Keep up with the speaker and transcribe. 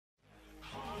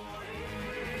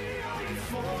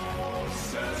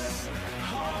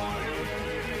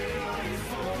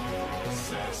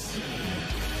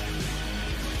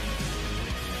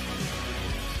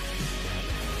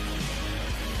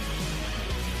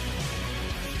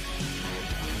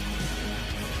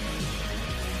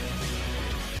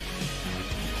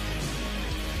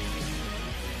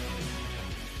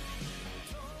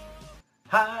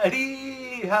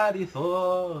Howdy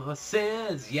Thor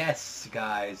says, yes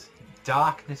guys,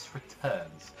 darkness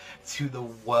returns to the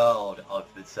world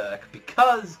of Berserk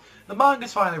because the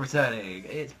manga's finally returning.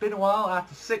 It's been a while,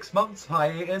 after 6 months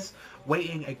hiatus,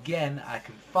 waiting again. I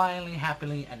can finally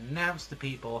happily announce to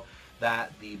people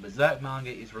that the Berserk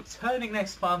manga is returning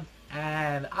next month,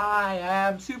 and I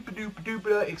am super duper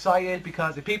duper excited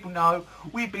because if people know,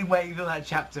 we've been waiting for that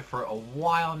chapter for a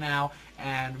while now,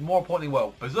 and more importantly,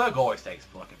 well, Berserk always takes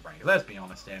fucking breaks, let's be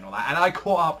honest here and all that, and I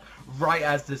caught up right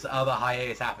as this other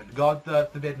hiatus happened. God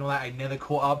forbid and all that, I never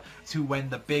caught up to when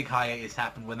the big hiatus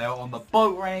happened, when they were on the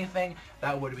boat or anything.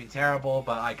 That would have been terrible,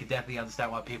 but I could definitely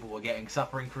understand why people were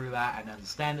suffering through that and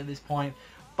understand at this point.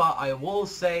 But I will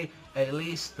say, at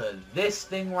least for this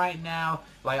thing right now,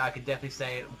 like I could definitely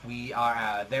say we are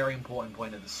at a very important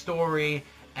point of the story,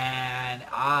 and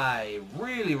I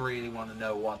really want to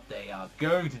know what they are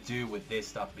going to do with this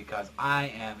stuff because I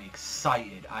am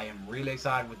excited. I am really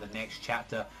excited with the next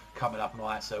chapter coming up and all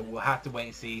that, so we'll have to wait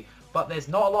and see. But there's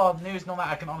not a lot of news and all that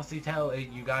I can honestly tell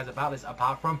you guys about this,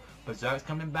 apart from Berserk's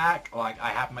coming back. Like, I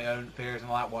have my own theories and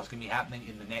all that, what's going to be happening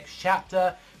in the next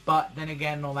chapter. But then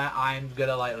again and all that, I'm going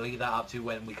to like leave that up to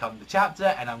when we come to the chapter,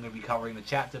 and I'm going to be covering the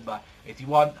chapter. But if you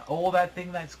want all that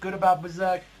thing that's good about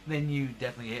Berserk, then you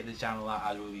definitely hit this channel.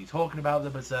 I will be talking about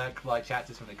the Berserk like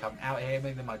chapters when they come out here.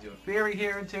 Maybe they might do a theory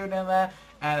here and two and there.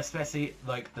 And especially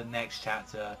like the next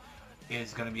chapter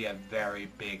is going to be a very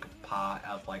big part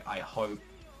of, like, I hope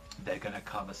they're going to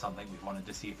cover something we've wanted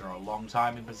to see for a long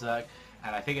time in Berserk.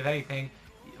 And I think if anything,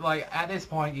 like, at this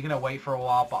point, you're going to wait for a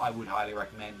while, but I would highly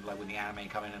recommend, like, with the anime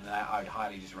coming into that, I would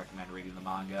highly just recommend reading the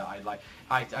manga.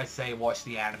 I'd say watch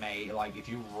the anime, like, if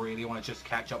you really want to just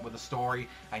catch up with the story,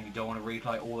 and you don't want to read,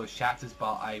 like, all those chapters,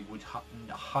 but I would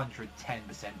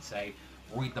 110% say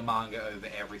read the manga over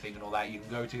everything and all that. You can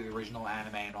go to the original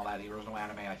anime and all that. The original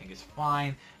anime, I think, is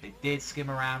fine. They did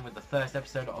skim around with the first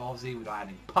episode of Ozzy without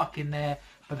adding Puck in there.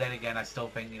 But then again, I still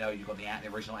think, you know, you've got the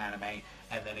original anime,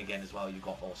 and then again as well, you've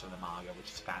got also the manga, which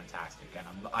is fantastic. And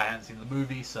I haven't seen the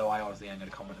movie, so I honestly ain't going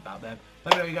to comment about them.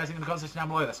 Let me know what you guys think in the comments section down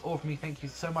below. That's all from me. Thank you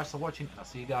so much for watching, and I'll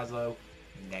see you guys, though,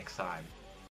 next time.